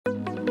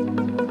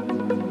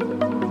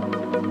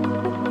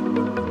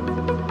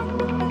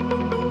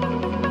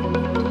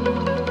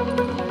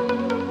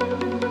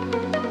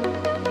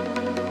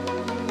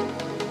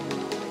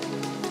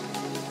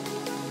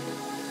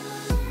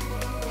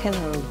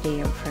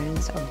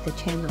friends of the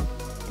channel,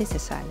 this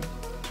is Ali.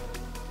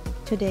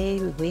 Today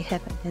we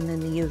have an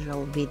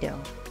unusual video,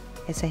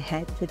 as I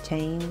had to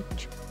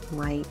change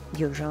my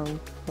usual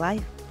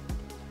life.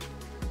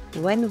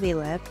 When we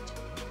left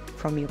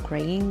from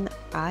Ukraine,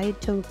 I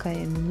took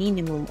a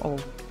minimum of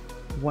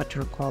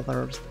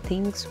watercolor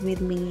things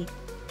with me,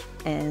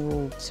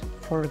 and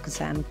for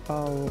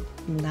example,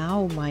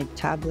 now my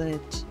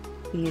tablet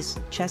is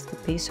just a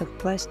piece of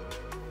plastic.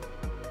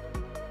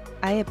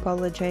 I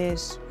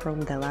apologize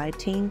from the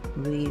lighting,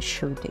 we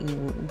shoot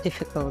in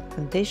difficult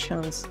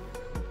conditions,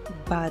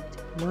 but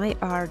my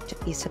art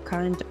is a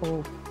kind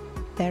of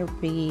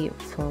therapy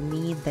for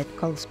me that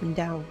calms me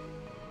down.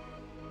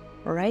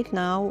 Right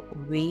now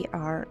we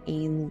are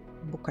in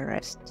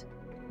Bucharest,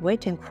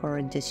 waiting for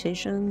a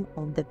decision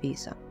on the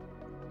visa.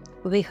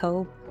 We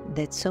hope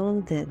that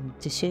soon the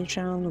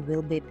decision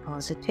will be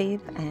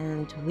positive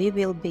and we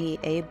will be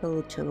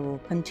able to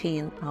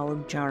continue our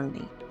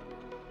journey.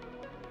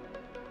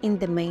 In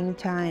the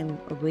meantime,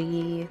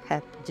 we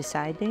have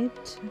decided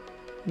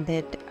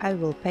that I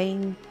will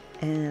paint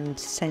and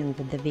send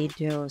the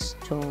videos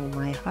to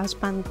my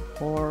husband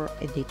for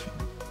editing.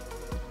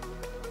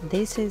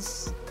 This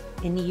is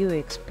a new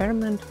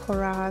experiment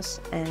for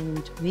us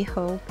and we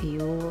hope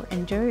you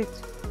enjoy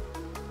it.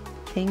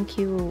 Thank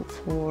you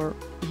for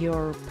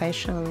your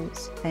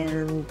patience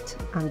and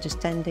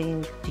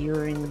understanding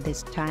during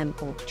this time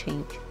of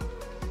change.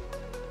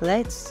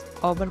 Let's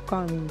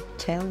overcome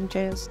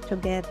challenges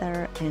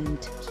together and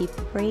keep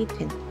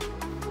creating.